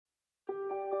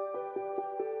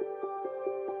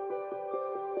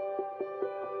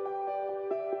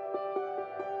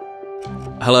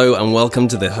Hello and welcome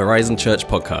to the Horizon Church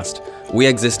podcast. We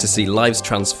exist to see lives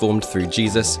transformed through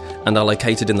Jesus and are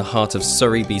located in the heart of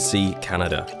Surrey, BC,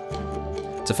 Canada.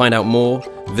 To find out more,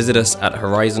 visit us at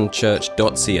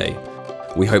horizonchurch.ca.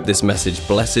 We hope this message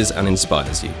blesses and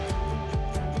inspires you.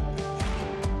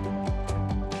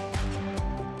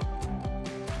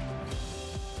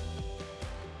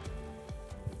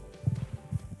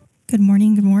 Good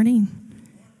morning, good morning.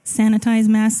 Sanitize,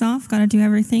 mask off, gotta do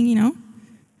everything,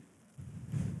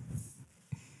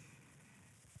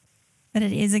 But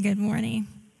it is a good morning.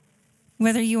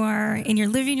 Whether you are in your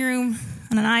living room,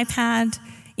 on an iPad,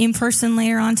 in person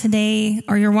later on today,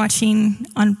 or you're watching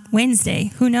on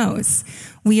Wednesday, who knows?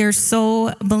 We are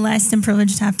so blessed and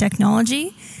privileged to have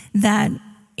technology that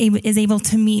is able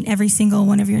to meet every single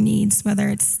one of your needs, whether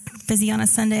it's busy on a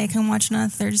Sunday, come watch on a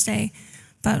Thursday.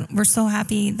 But we're so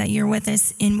happy that you're with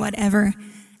us in whatever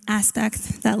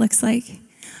aspect that looks like.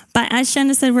 But as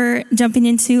Shanda said, we're jumping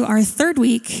into our third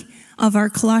week of our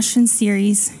Colossians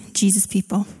series, Jesus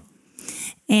People.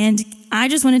 And I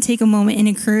just want to take a moment and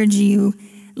encourage you,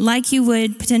 like you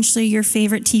would potentially your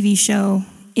favorite TV show.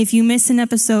 If you miss an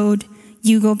episode,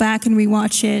 you go back and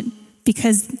rewatch it,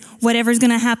 because whatever's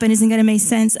going to happen isn't going to make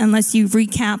sense unless you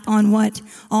recap on what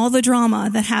all the drama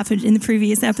that happened in the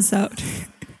previous episode.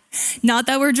 Not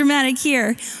that we're dramatic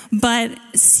here, but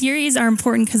series are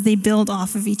important because they build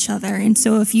off of each other. And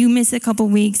so if you miss a couple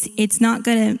weeks, it's not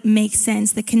going to make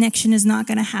sense. The connection is not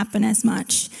going to happen as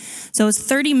much. So it's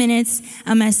 30 minutes,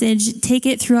 a message. Take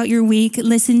it throughout your week.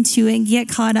 Listen to it. Get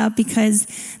caught up, because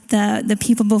the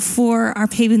people before are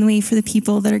paving the way for the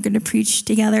people that are going to preach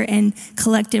together. And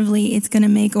collectively, it's going to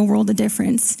make a world of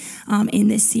difference in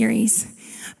this series.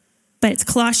 But it's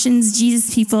Colossians,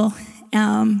 Jesus People.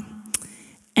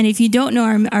 And if you don't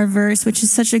know our verse, which is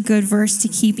such a good verse to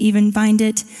keep, even bind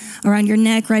it around your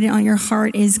neck, write it on your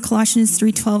heart, is Colossians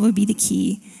 3:12 would be the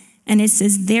key. And it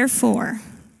says, therefore,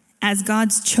 as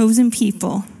God's chosen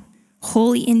people,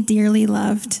 holy and dearly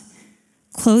loved,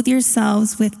 clothe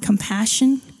yourselves with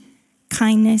compassion,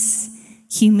 kindness,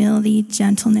 humility,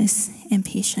 gentleness, and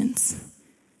patience.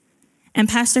 And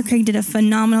Pastor Craig did a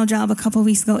phenomenal job a couple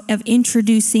weeks ago of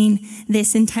introducing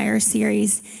this entire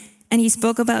series. And he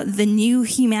spoke about the new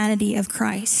humanity of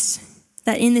Christ.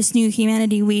 That in this new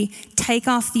humanity, we take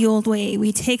off the old way,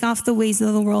 we take off the ways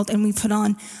of the world, and we put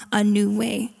on a new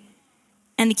way.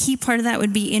 And the key part of that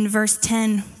would be in verse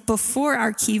 10, before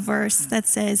our key verse, that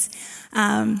says,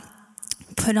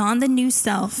 put on the new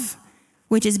self,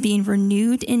 which is being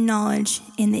renewed in knowledge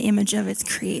in the image of its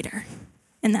creator.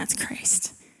 And that's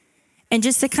Christ. And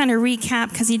just to kind of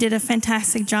recap, because he did a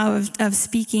fantastic job of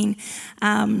speaking,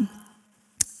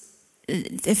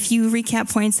 a few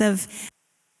recap points of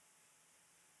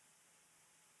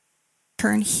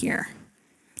turn here.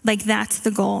 Like, that's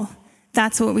the goal.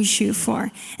 That's what we shoot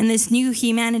for. And this new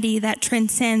humanity that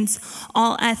transcends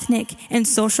all ethnic and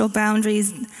social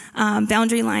boundaries,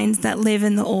 boundary lines that live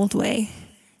in the old way.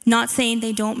 Not saying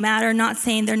they don't matter, not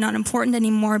saying they're not important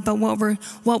anymore, but what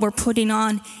we're putting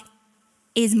on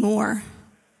is more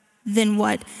than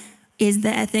what is the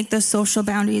ethnic, the social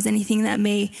boundaries, anything that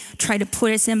may try to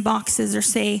put us in boxes or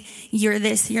say, you're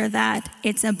this, you're that.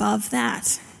 It's above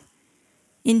that.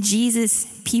 In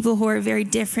Jesus, people who are very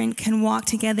different can walk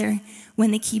together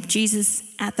when they keep Jesus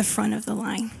at the front of the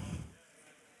line.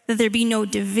 That there be no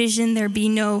division, there be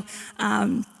no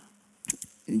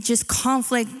just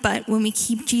conflict, but when we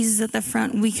keep Jesus at the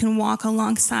front, we can walk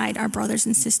alongside our brothers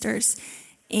and sisters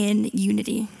in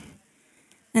unity.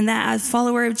 And that as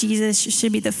follower of Jesus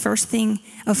should be the first thing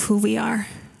of who we are.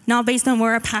 Not based on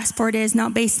where our passport is,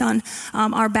 not based on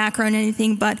our background or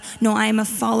anything, but no, I am a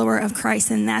follower of Christ,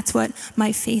 and that's what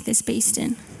my faith is based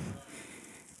in.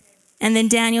 And then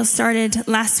Daniel started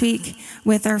last week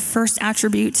with our first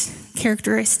attribute,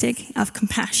 characteristic of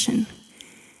compassion.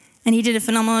 And he did a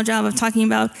phenomenal job of talking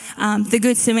about the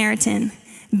Good Samaritan,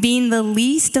 being the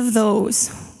least of those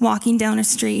walking down a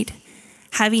street,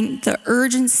 having the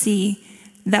urgency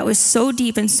that was so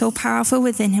deep and so powerful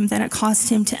within him that it caused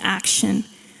him to action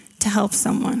to help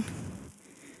someone.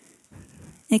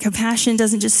 And compassion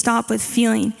doesn't just stop with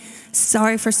feeling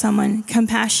sorry for someone.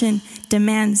 Compassion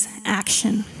demands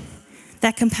action.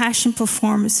 That compassion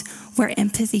performs where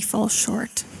empathy falls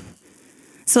short.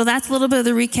 So that's a little bit of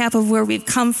the recap of where we've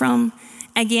come from.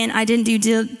 Again, I didn't do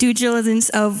due diligence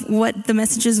of what the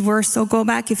messages were, so go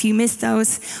back if you missed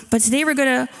those. But today we're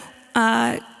going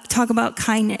to talk about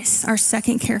kindness, our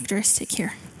second characteristic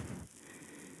here.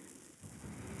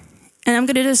 And I'm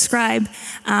going to describe,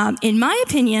 in my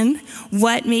opinion,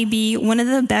 what may be one of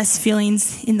the best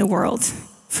feelings in the world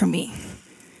for me.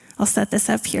 I'll set this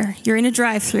up here. You're in a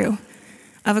drive-thru.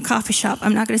 of a coffee shop.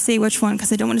 I'm not going to say which one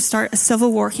because I don't want to start a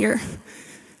civil war here.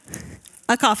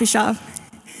 A coffee shop.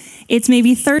 It's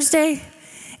maybe Thursday.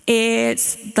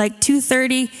 It's like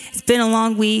 2:30. It's been a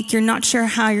long week. You're not sure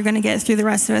how you're going to get through the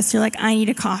rest of us. You're like, I need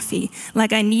a coffee.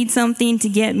 Like, I need something to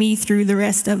get me through the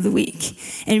rest of the week.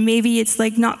 And maybe it's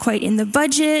like not quite in the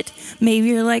budget. Maybe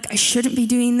you're like, I shouldn't be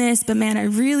doing this, but man, I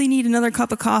really need another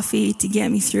cup of coffee to get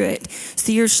me through it.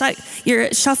 So you're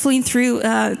shuffling through,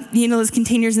 those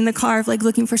containers in the car of like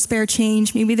looking for spare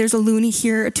change. Maybe there's a loonie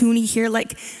here, a toonie here.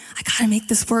 Like, I got to make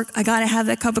this work. I got to have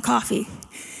that cup of coffee.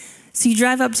 So you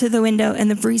drive up to the window and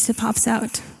the barista pops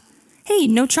out. Hey,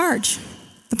 no charge.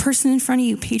 The person in front of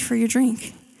you paid for your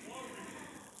drink.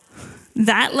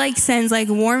 That like sends like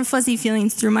warm fuzzy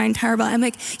feelings through my entire body. I'm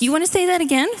like, you want to say that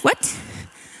again? What?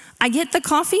 I get the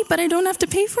coffee, but I don't have to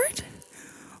pay for it?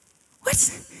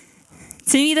 What?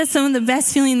 To me, that's some of the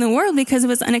best feeling in the world because it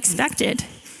was unexpected.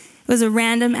 It was a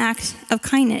random act of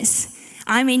kindness.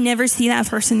 I may never see that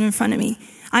person in front of me.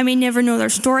 I may never know their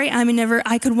story.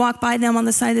 I could walk by them on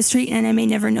the side of the street and I may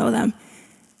never know them.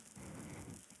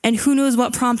 And who knows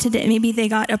what prompted it. Maybe they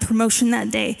got a promotion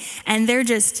that day and they're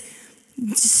just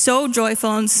so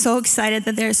joyful and so excited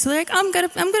that they're like, I'm gonna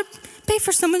pay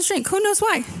for someone's drink. Who knows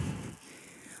why?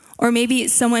 Or maybe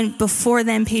someone before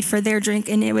them paid for their drink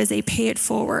and it was a pay it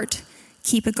forward,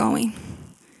 keep it going.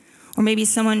 Or maybe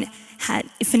someone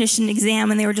had finished an exam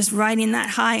and they were just riding that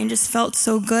high and just felt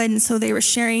so good and so they were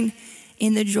sharing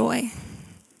in the joy.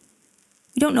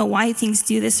 We don't know why things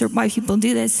do this or why people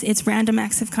do this. It's random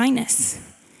acts of kindness.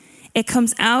 It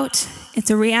comes out, it's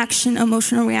a reaction,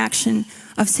 emotional reaction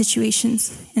of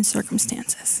situations and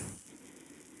circumstances.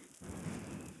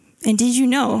 And did you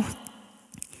know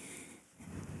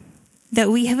that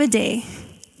we have a day,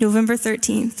 November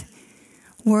 13th,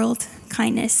 World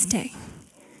Kindness Day?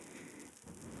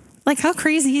 Like, how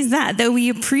crazy is that? That we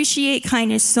appreciate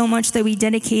kindness so much that we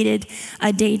dedicated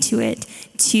a day to it,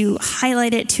 to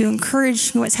highlight it, to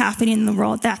encourage what's happening in the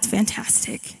world. That's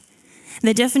fantastic.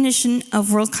 The definition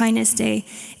of World Kindness Day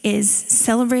is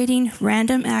celebrating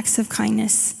random acts of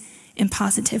kindness and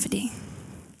positivity.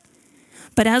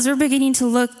 But as we're beginning to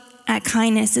look at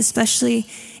kindness, especially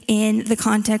in the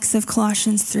context of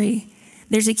Colossians 3,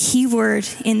 there's a key word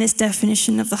in this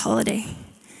definition of the holiday.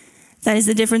 That is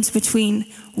the difference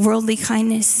between worldly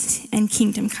kindness and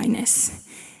kingdom kindness,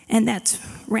 and that's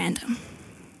random.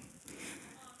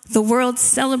 The world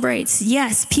celebrates,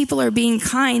 yes, people are being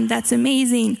kind, that's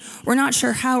amazing. We're not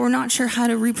sure how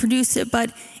to reproduce it,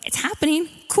 but it's happening.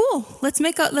 Cool, let's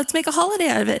make a holiday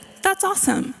out of it. That's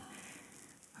awesome.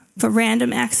 But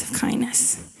random acts of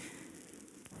kindness.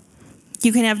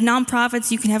 You can have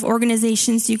nonprofits, you can have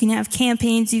organizations, you can have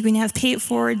campaigns, you can have pay it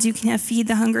forwards, you can have feed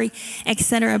the hungry,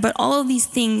 etc. But all of these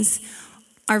things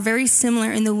are very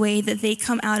similar in the way that they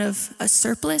come out of a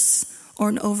surplus or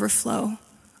an overflow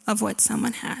of what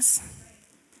someone has.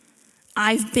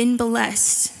 I've been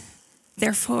blessed,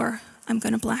 therefore I'm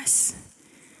going to bless.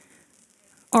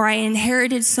 Or I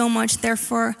inherited so much,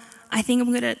 therefore I think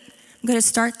I'm going to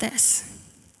start this.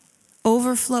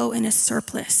 Overflow and a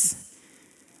surplus.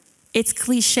 It's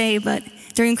cliche, but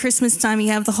during Christmas time, you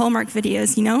have the Hallmark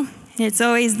videos, you know? It's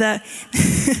always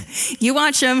you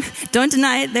watch them, don't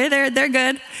deny it, they're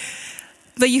good.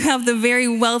 But you have the very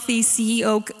wealthy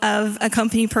CEO of a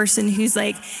company person who's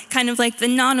like, kind of like the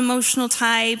non-emotional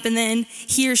type, and then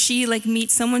he or she like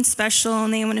meets someone special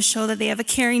and they want to show that they have a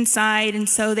caring side, and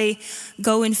so they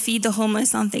go and feed the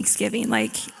homeless on Thanksgiving.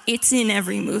 Like, it's in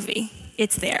every movie,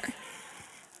 it's there.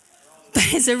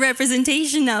 But it's a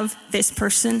representation of this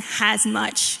person has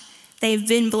much. They've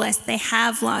been blessed. They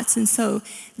have lots. And so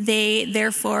they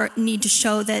therefore need to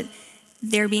show that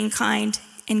they're being kind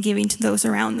and giving to those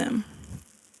around them.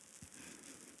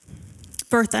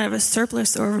 Birth out of a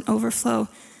surplus or an overflow.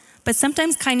 But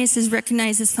sometimes kindness is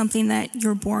recognized as something that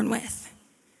you're born with.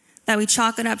 That we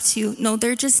chalk it up to, no,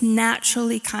 they're just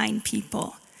naturally kind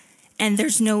people. And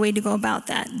there's no way to go about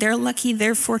that. They're lucky,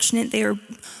 they're fortunate, they were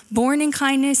born in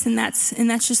kindness, and that's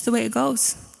just the way it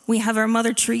goes. We have our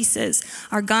Mother Teresa's,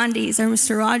 our Gandhis, our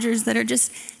Mr. Rogers that are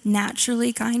just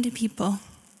naturally kind to people.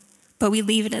 But we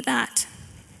leave it at that.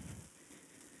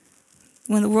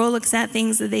 When the world looks at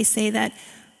things that they say that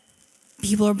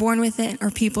people are born with it,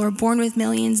 or people are born with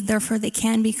millions, therefore they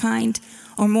can be kind,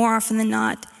 or more often than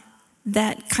not,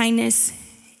 that kindness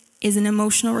is an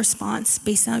emotional response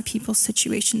based on people's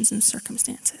situations and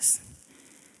circumstances.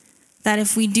 That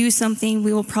if we do something,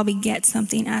 we will probably get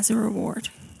something as a reward.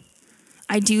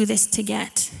 I do this to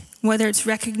get, whether it's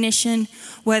recognition,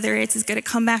 whether it's going to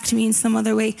come back to me in some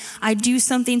other way. I do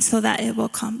something so that it will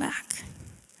come back.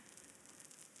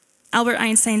 Albert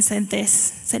Einstein said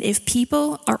if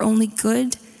people are only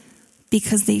good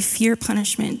because they fear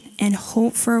punishment and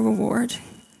hope for a reward,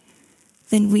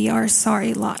 then we are a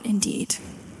sorry lot indeed.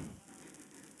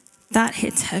 That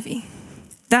hits heavy.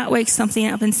 That wakes something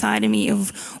up inside of me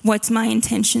of what's my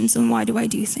intentions and why do I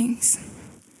do things.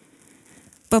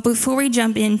 But before we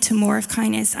jump into more of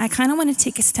kindness, I kind of want to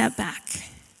take a step back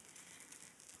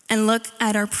and look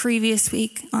at our previous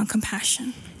week on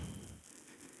compassion.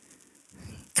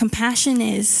 Compassion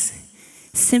is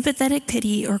sympathetic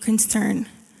pity or concern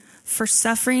for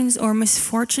sufferings or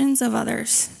misfortunes of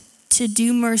others, to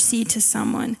do mercy to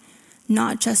someone,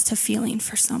 not just a feeling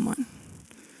for someone.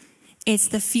 It's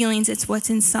the feelings, it's what's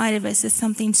inside of us. It's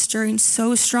something stirring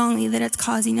so strongly that it's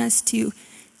causing us to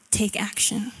take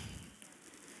action.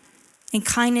 And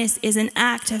kindness is an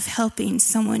act of helping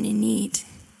someone in need.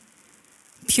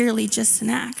 Purely just an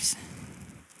act.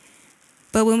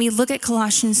 But when we look at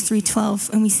Colossians 3:12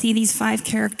 and we see these 5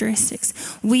 characteristics,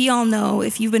 we all know,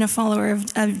 if you've been a follower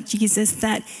of Jesus,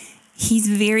 that he's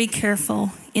very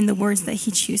careful in the words that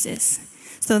he chooses.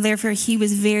 So therefore, he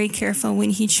was very careful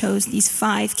when he chose these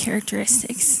 5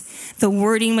 characteristics. The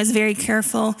wording was very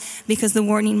careful because the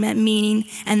wording meant meaning,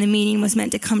 and the meaning was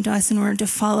meant to come to us in order to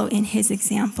follow in his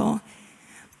example.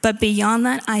 But beyond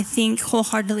that, I think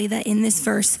wholeheartedly that in this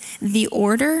verse, the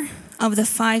order of the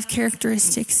 5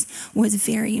 characteristics was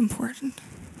very important.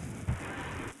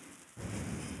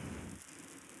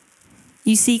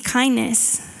 You see,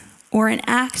 kindness, or an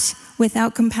act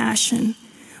without compassion,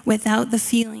 without the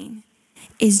feeling,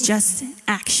 is just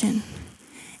action,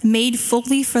 made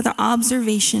fully for the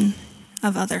observation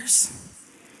of others.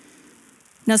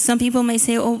 Now, some people may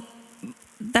say, oh,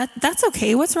 that's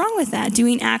okay. What's wrong with that?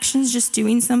 Doing actions, just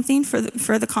doing something for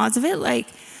the cause of it? Like,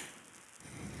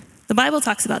 the Bible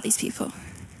talks about these people.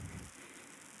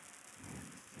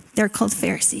 They're called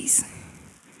Pharisees,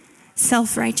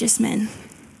 self-righteous men.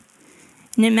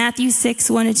 And in Matthew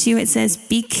 6:1-2, it says,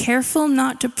 "Be careful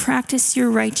not to practice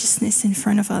your righteousness in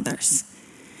front of others,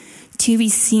 to be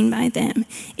seen by them.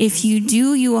 If you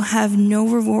do, you will have no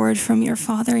reward from your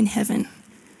Father in heaven.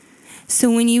 So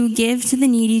when you give to the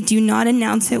needy, do not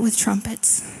announce it with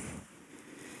trumpets,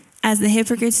 as the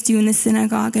hypocrites do in the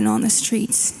synagogue and on the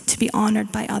streets, to be honored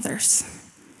by others.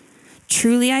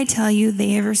 Truly, I tell you, they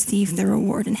have received their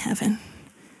reward in heaven."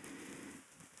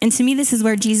 And to me, this is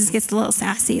where Jesus gets a little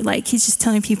sassy. Like, he's just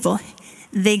telling people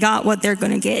they got what they're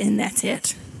going to get, and that's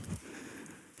it.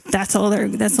 That's all they're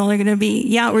going to be.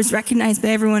 Yeah, it was recognized by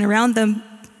everyone around them,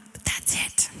 but that's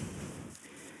it.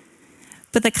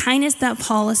 But the kindness that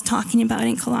Paul is talking about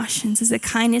in Colossians is a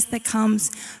kindness that comes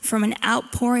from an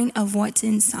outpouring of what's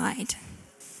inside.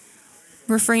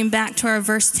 Referring back to our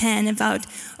verse 10 about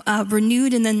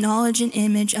renewed in the knowledge and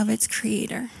image of its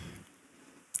creator.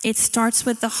 It starts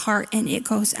with the heart and it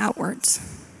goes outwards.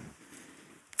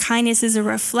 Kindness is a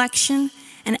reflection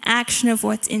and action of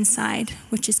what's inside,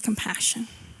 which is compassion.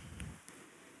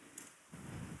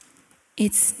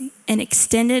 It's an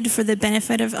extended for the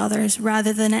benefit of others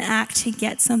rather than an act to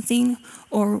get something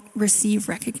or receive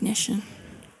recognition.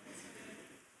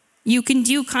 You can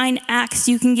do kind acts,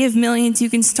 you can give millions,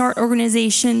 you can start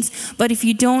organizations, but if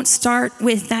you don't start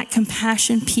with that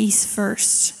compassion piece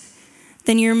first,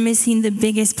 then you're missing the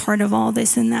biggest part of all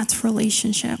this, and that's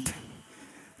relationship.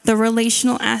 The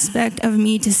relational aspect of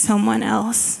me to someone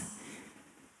else.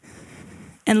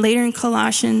 And later in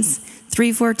Colossians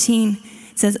 3:14,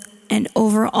 it says, "And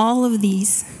over all of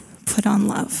these, put on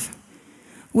love,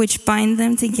 which bind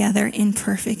them together in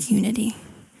perfect unity."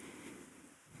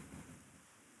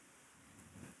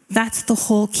 That's the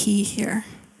whole key here.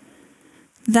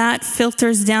 That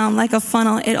filters down like a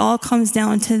funnel. It all comes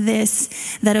down to this,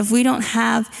 that if we don't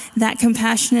have that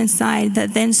compassion inside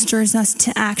that then stirs us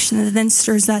to action, that then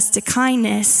stirs us to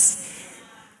kindness,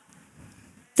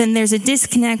 then there's a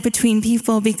disconnect between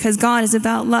people, because God is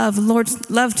about love,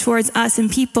 love towards us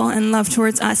and people, and love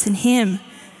towards us and him.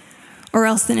 Or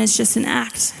else then it's just an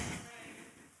act.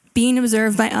 Being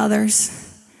observed by others,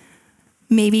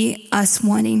 maybe us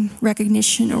wanting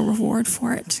recognition or reward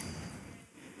for it.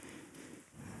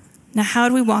 Now, how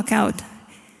do we walk out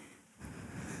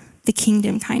the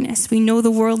kingdom kindness? We know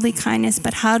the worldly kindness,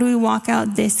 but how do we walk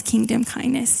out this kingdom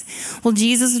kindness? Well,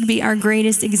 Jesus would be our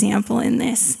greatest example in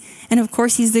this. And of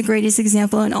course, he's the greatest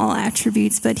example in all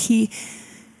attributes, but he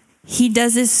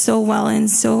does this so well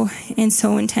and so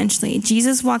intentionally.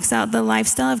 Jesus walks out the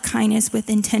lifestyle of kindness with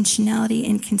intentionality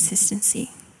and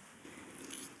consistency.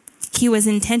 He was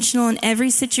intentional in every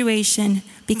situation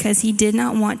because he did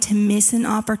not want to miss an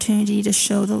opportunity to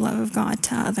show the love of God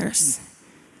to others.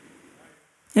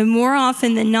 And more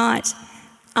often than not,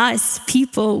 us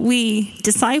people, we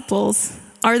disciples,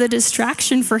 are the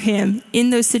distraction for him in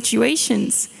those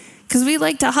situations. Because we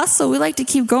like to hustle. We like to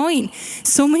keep going.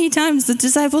 So many times the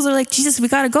disciples are like, Jesus, we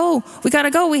got to go. We got to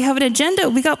go. We have an agenda.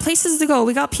 We got places to go.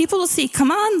 We got people to see.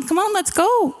 Come on, let's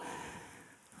go.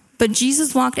 But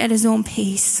Jesus walked at his own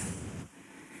pace.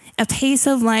 A pace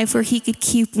of life where he could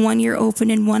keep one ear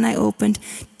open and one eye opened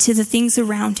to the things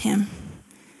around him,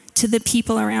 to the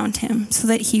people around him, so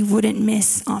that he wouldn't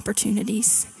miss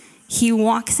opportunities. He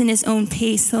walks in his own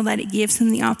pace so that it gives him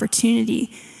the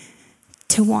opportunity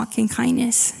to walk in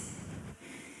kindness.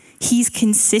 He's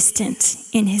consistent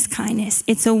in his kindness.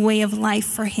 It's a way of life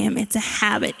for him. It's a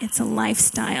habit. It's a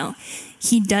lifestyle.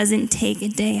 He doesn't take a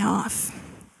day off.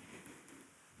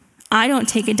 I don't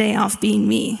take a day off being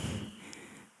me.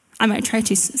 I might try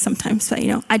to sometimes, but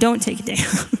I don't take a day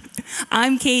off.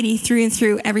 I'm Katie through and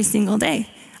through every single day.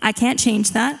 I can't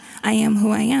change that. I am who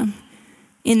I am.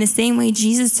 In the same way,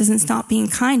 Jesus doesn't stop being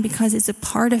kind because it's a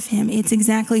part of him. It's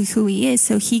exactly who he is.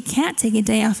 So he can't take a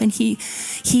day off, and he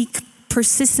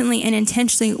persistently and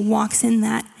intentionally walks in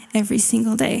that every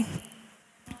single day.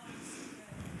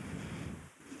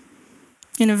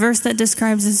 And a verse that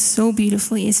describes this so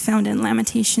beautifully is found in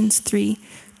Lamentations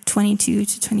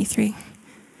 3:22-23. It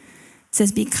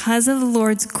says, because of the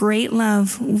Lord's great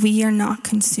love, we are not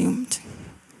consumed,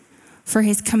 for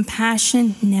his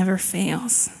compassion never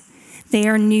fails. They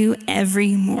are new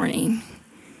every morning.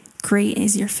 Great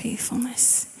is your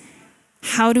faithfulness.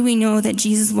 How do we know that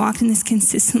Jesus walked in this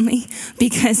consistently?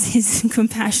 Because his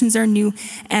compassions are new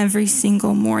every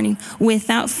single morning.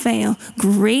 Without fail,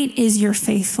 great is your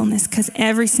faithfulness, because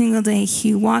every single day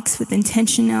he walks with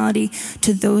intentionality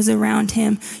to those around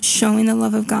him, showing the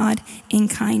love of God in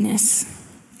kindness.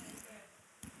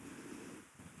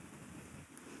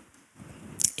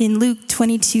 In Luke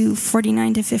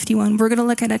 22:49-51, we're going to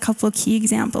look at a couple of key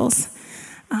examples,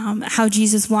 how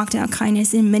Jesus walked out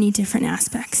kindness in many different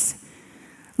aspects.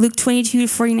 Luke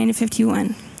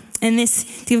 22:49-51. In this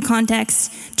to give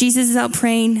context, Jesus is out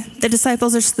praying. The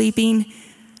disciples are sleeping.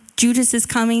 Judas is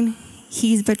coming.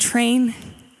 He's betraying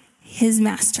his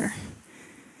master.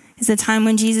 It's a time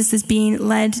when Jesus is being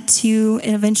led to,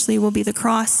 eventually will be the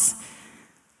cross.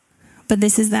 But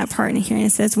this is that part in here. And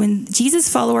it says, when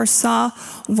Jesus' followers saw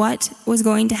what was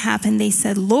going to happen, they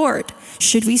said, Lord,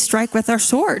 should we strike with our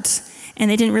swords? And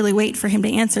they didn't really wait for him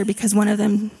to answer, because one of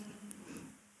them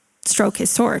struck his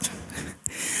sword.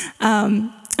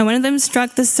 And one of them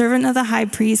struck the servant of the high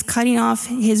priest, cutting off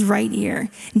his right ear.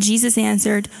 Jesus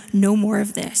answered, no more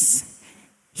of this.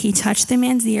 He touched the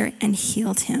man's ear and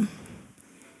healed him.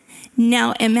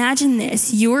 Now imagine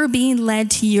this. You're being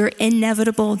led to your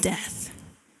inevitable death.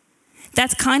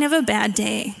 That's kind of a bad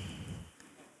day.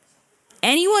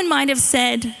 Anyone might have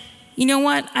said, you know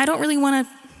what? I don't want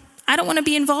to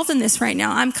be involved in this right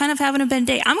now. I'm kind of having a bad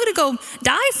day. I'm going to go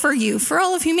die for you, for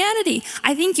all of humanity.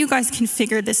 I think you guys can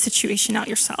figure this situation out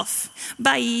yourself.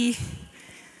 Bye.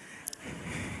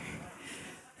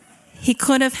 He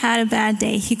could have had a bad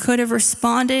day. He could have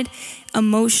responded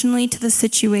emotionally to the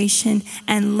situation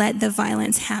and let the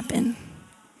violence happen.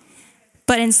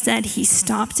 But instead, he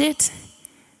stopped it.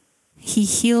 He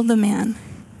healed the man,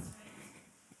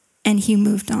 and he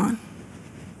moved on.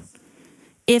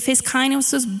 If his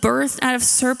kindness was birthed out of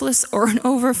surplus or an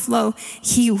overflow,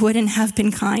 he wouldn't have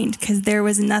been kind, because there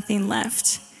was nothing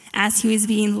left as he was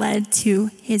being led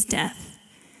to his death.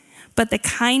 But the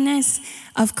kindness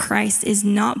of Christ is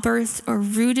not birthed or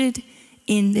rooted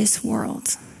in this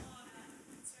world.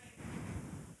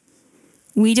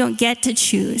 We don't get to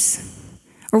choose,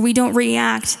 or we don't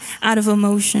react out of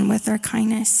emotion with our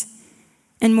kindness.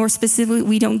 And more specifically,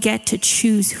 we don't get to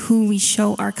choose who we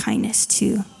show our kindness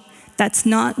to. That's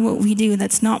not what we do.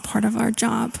 That's not part of our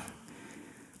job.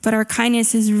 But our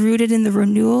kindness is rooted in the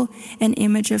renewal and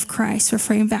image of Christ.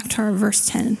 Referring back to our verse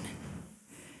 10.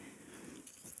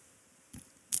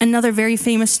 Another very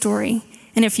famous story.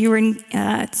 And if you were in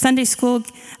Sunday school,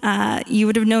 you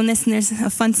would have known this. And there's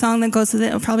a fun song that goes with it.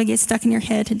 It'll probably get stuck in your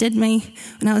head. It did me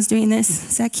when I was doing this.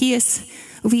 Zacchaeus,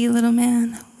 wee little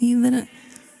man, wee little...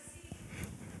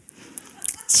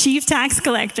 chief tax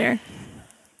collector.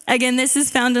 Again, this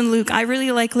is found in Luke. I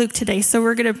really like Luke today, so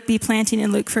we're going to be planting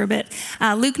in Luke for a bit.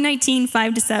 Luke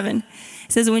 19:5-7. It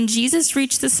says, when Jesus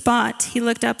reached the spot, he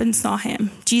looked up and saw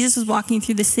him. Jesus was walking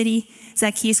through the city.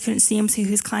 Zacchaeus couldn't see him, so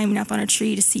he was climbing up on a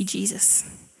tree to see Jesus.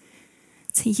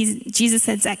 So Jesus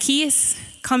said, Zacchaeus,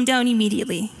 come down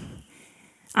immediately.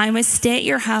 I must stay at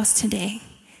your house today.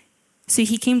 So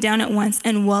he came down at once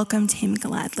and welcomed him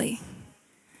gladly.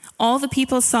 All the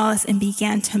people saw this and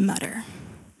began to mutter.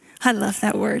 I love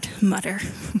that word, mutter,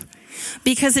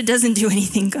 because it doesn't do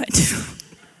anything good.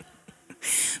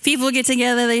 People get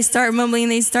together, they start mumbling,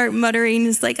 they start muttering.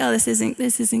 It's like, oh, this isn't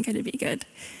going to be good.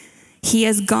 He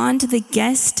has gone to the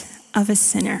guest of a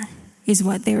sinner, is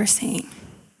what they were saying.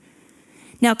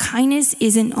 Now, kindness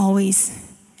isn't always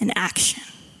an action,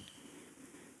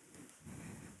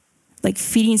 like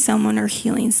feeding someone or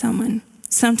healing someone.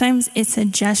 Sometimes it's a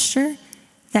gesture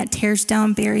that tears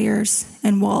down barriers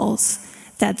and walls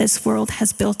that this world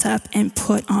has built up and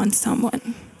put on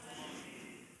someone.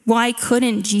 Why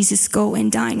couldn't Jesus go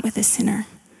and dine with a sinner?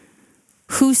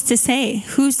 Who's to say?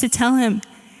 Who's to tell him?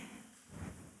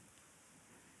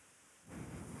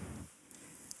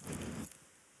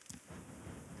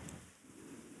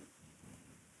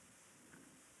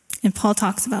 And Paul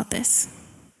talks about this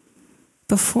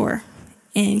before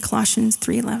in Colossians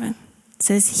 3:11. It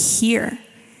says, here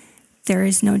there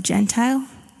is no Gentile,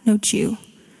 no Jew,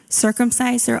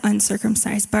 circumcised or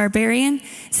uncircumcised, barbarian,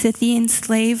 Scythian,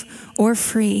 slave, or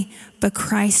free, but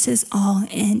Christ is all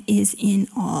and is in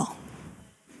all.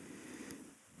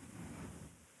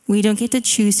 We don't get to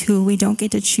choose who, we don't get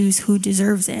to choose who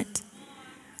deserves it.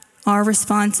 Our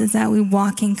response is that we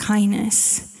walk in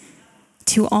kindness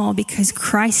to all because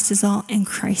Christ is all and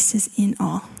Christ is in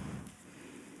all.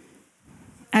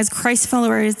 As Christ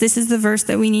followers, this is the verse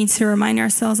that we need to remind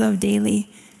ourselves of daily.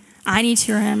 I need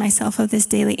to remind myself of this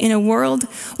daily. In a world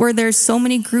where there's so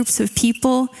many groups of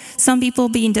people, some people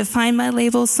being defined by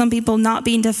labels, some people not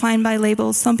being defined by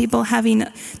labels, some people having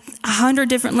 100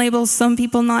 different labels, some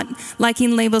people not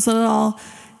liking labels at all,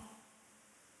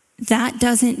 that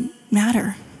doesn't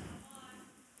matter.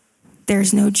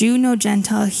 There's no Jew, no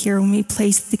Gentile here when we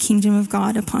place the kingdom of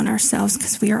God upon ourselves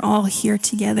because we are all here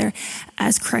together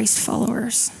as Christ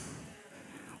followers.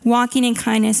 Walking in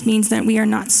kindness means that we are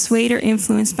not swayed or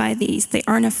influenced by these. They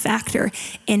aren't a factor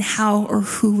in how or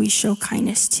who we show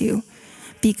kindness to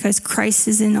because Christ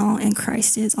is in all and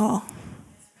Christ is all.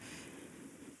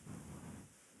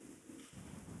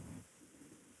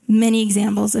 Many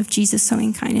examples of Jesus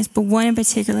showing kindness, but one in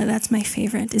particular that's my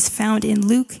favorite is found in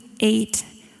Luke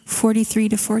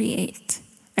 8:43-48.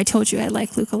 I told you I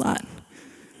like Luke a lot.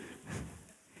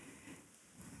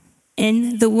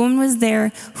 And the woman was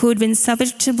there who had been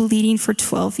subject to bleeding for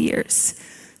 12 years.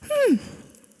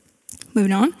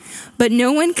 Moving on. But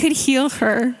no one could heal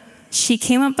her. She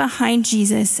came up behind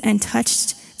Jesus and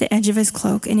touched the edge of his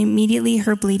cloak, and immediately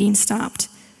her bleeding stopped.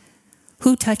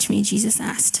 Who touched me? Jesus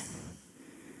asked.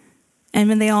 And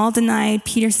when they all denied,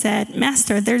 Peter said,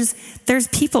 Master, there's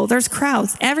people, there's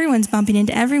crowds. Everyone's bumping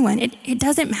into everyone. It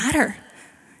doesn't matter.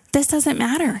 This doesn't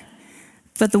matter.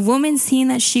 But the woman, seeing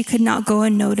that she could not go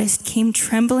unnoticed, came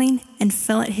trembling and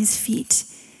fell at his feet.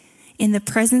 In the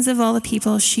presence of all the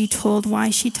people, she told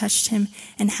why she touched him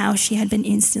and how she had been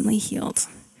instantly healed.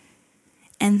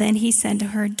 And then he said to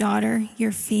her, Daughter,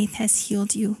 your faith has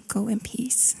healed you. Go in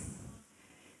peace.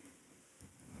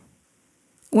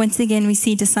 Once again, we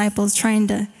see disciples trying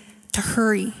to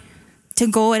hurry, to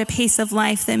go at a pace of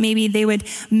life that maybe they would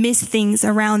miss things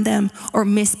around them or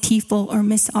miss people or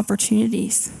miss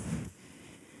opportunities.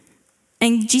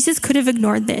 And Jesus could have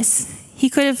ignored this. He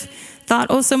could have thought,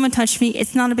 oh, someone touched me.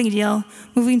 It's not a big deal.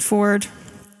 Moving forward.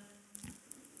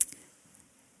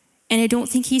 And I don't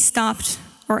think he stopped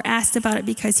or asked about it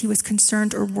because he was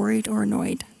concerned or worried or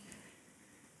annoyed.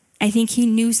 I think he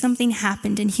knew something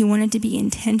happened and he wanted to be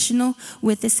intentional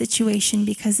with the situation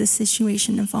because the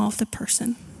situation involved a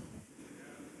person.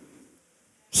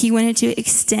 He wanted to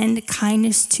extend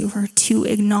kindness to her, to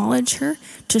acknowledge her,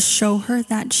 to show her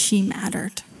that she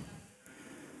mattered.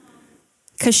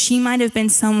 Because she might have been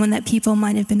someone that people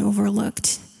might have been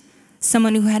overlooked.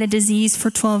 Someone who had a disease for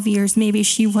 12 years. Maybe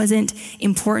she wasn't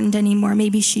important anymore.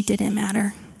 Maybe she didn't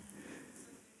matter.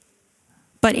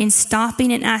 But in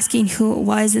stopping and asking who it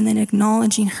was and then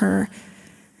acknowledging her,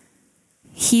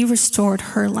 he restored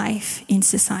her life in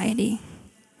society.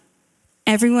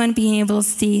 Everyone being able to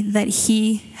see that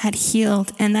he had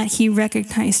healed and that he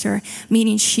recognized her,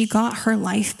 meaning she got her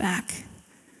life back.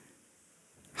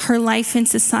 Her life in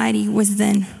society was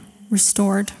then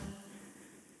restored.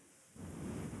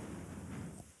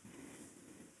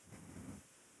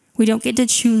 We don't get to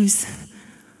choose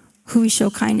who we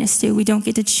show kindness to. We don't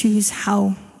get to choose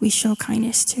how we show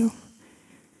kindness to.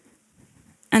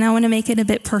 And I want to make it a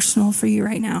bit personal for you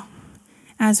right now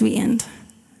as we end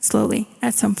slowly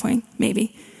at some point,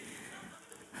 maybe.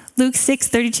 Luke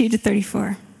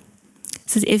 6:32-34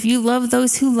 says, if you love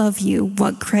those who love you,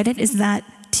 what credit is that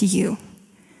to you?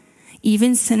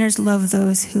 Even sinners love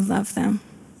those who love them.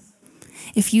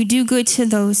 If you do good to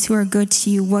those who are good to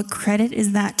you, what credit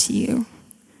is that to you?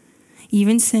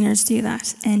 Even sinners do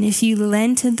that. And if you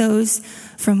lend to those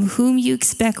from whom you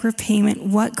expect repayment,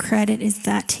 what credit is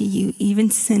that to you?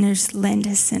 Even sinners lend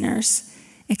to sinners,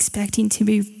 expecting to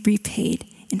be repaid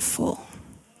in full.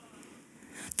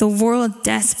 The world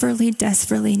desperately,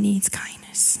 desperately needs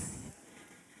kindness.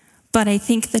 But I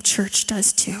think the church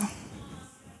does too.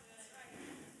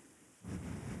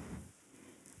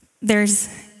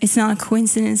 It's not a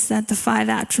coincidence that the 5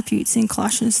 attributes in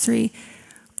Colossians 3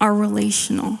 are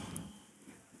relational.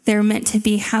 They're meant to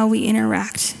be how we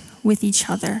interact with each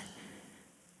other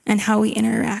and how we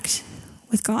interact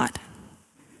with God.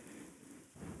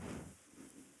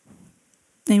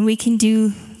 And we can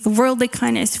do the worldly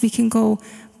kindness. We can go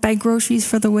buy groceries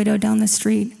for the widow down the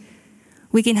street.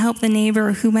 We can help the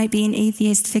neighbor who might be an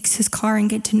atheist fix his car and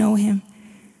get to know him.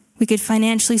 We could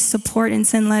financially support and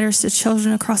send letters to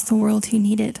children across the world who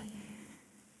need it.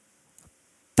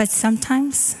 But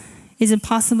sometimes, is it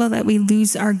possible that we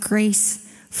lose our grace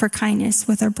for kindness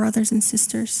with our brothers and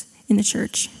sisters in the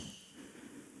church?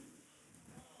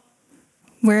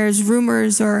 Whereas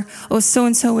rumors or,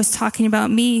 so-and-so was talking about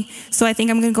me, so I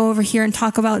think I'm going to go over here and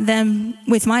talk about them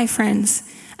with my friends.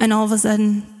 And all of a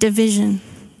sudden, division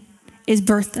is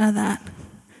birthed out of that.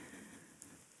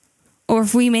 Or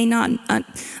if we may not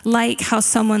like how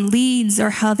someone leads or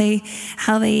how they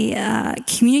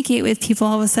communicate with people,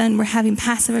 all of a sudden we're having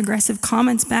passive-aggressive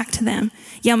comments back to them.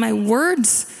 Yeah, my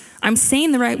words, I'm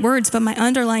saying the right words, but my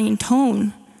underlying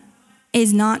tone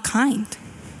is not kind.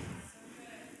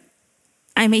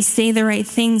 I may say the right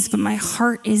things, but my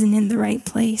heart isn't in the right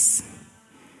place.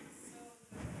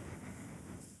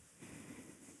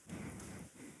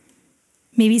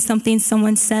 Maybe something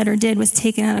someone said or did was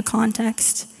taken out of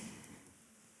context.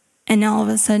 And now all of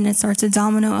a sudden it starts a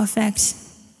domino effect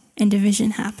and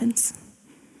division happens.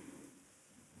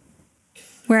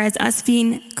 Whereas us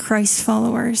being Christ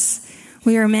followers,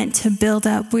 we are meant to build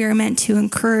up, we are meant to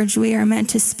encourage, we are meant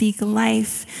to speak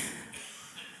life,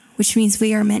 which means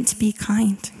we are meant to be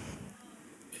kind.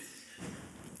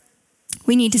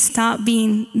 We need to stop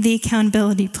being the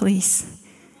accountability police.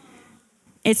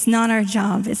 It's not our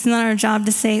job. It's not our job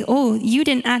to say, oh, you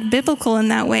didn't act biblical in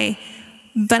that way,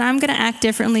 but I'm going to act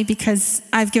differently because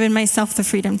I've given myself the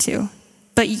freedom to.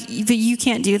 But you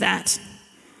can't do that.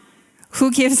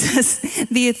 Who gives us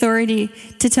the authority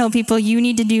to tell people you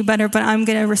need to do better, but I'm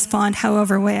going to respond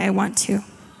however way I want to?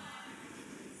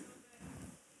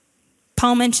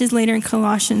 Paul mentions later in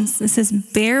Colossians, it says,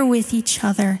 bear with each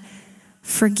other,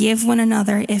 forgive one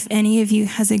another if any of you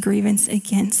has a grievance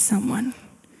against someone.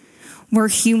 We're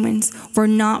humans. We're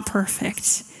not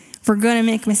perfect. We're going to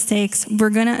make mistakes. We're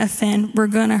going to offend. We're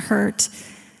going to hurt.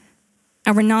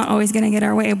 And we're not always going to get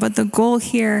our way. But the goal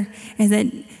here is that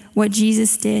what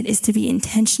Jesus did is to be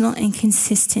intentional and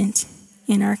consistent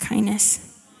in our kindness.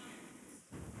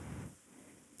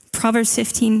 Proverbs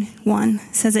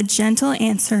 15:1 says, a gentle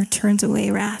answer turns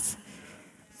away wrath,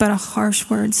 but a harsh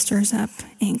word stirs up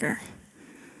anger.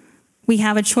 We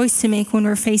have a choice to make when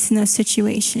we're facing those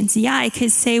situations. Yeah, I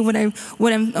could say what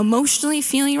I'm emotionally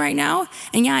feeling right now,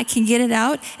 and yeah, I can get it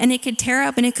out, and it could tear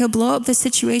up and it could blow up the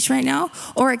situation right now,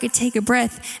 or I could take a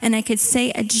breath and I could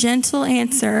say a gentle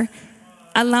answer,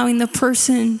 allowing the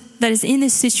person that is in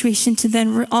this situation to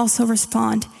then also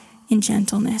respond in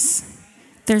gentleness.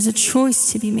 There's a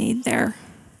choice to be made there.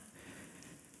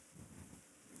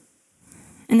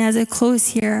 And as I close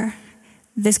here,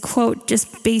 this quote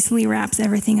just basically wraps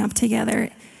everything up together.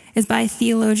 It's by a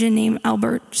theologian named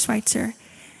Albert Schweitzer.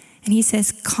 And he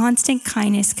says, constant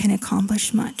kindness can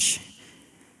accomplish much.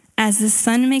 As the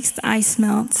sun makes the ice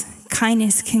melt,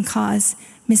 kindness can cause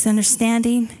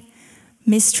misunderstanding,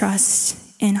 mistrust,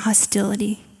 and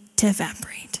hostility to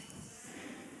evaporate.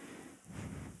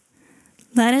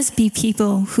 Let us be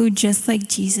people who, just like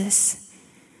Jesus,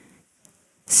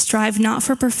 strive not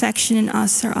for perfection in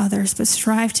us or others, but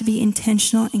strive to be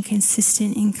intentional and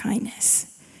consistent in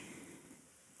kindness.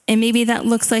 And maybe that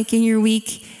looks like in your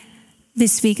week,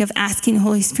 this week, of asking the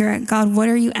Holy Spirit, God, what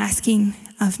are you asking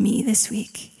of me this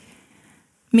week?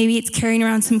 Maybe it's carrying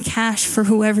around some cash for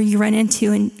whoever you run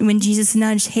into, and when Jesus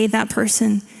nudged, hey, that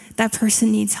person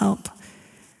needs help.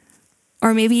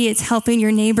 Or maybe it's helping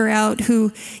your neighbor out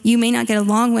who you may not get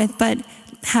along with, but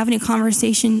having a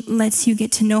conversation lets you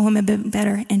get to know him a bit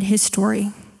better and his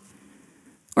story.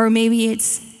 Or maybe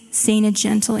it's saying a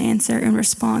gentle answer in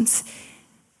response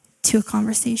to a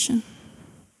conversation.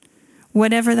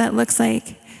 Whatever that looks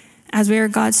like, as we are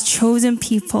God's chosen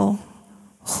people,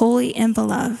 holy and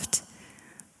beloved,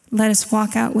 let us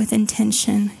walk out with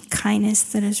intention, kindness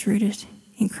that is rooted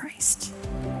in Christ.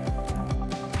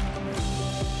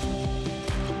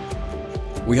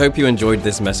 We hope you enjoyed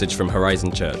this message from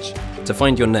Horizon Church. To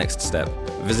find your next step,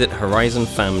 visit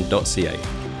horizonfam.ca.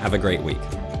 Have a great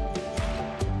week.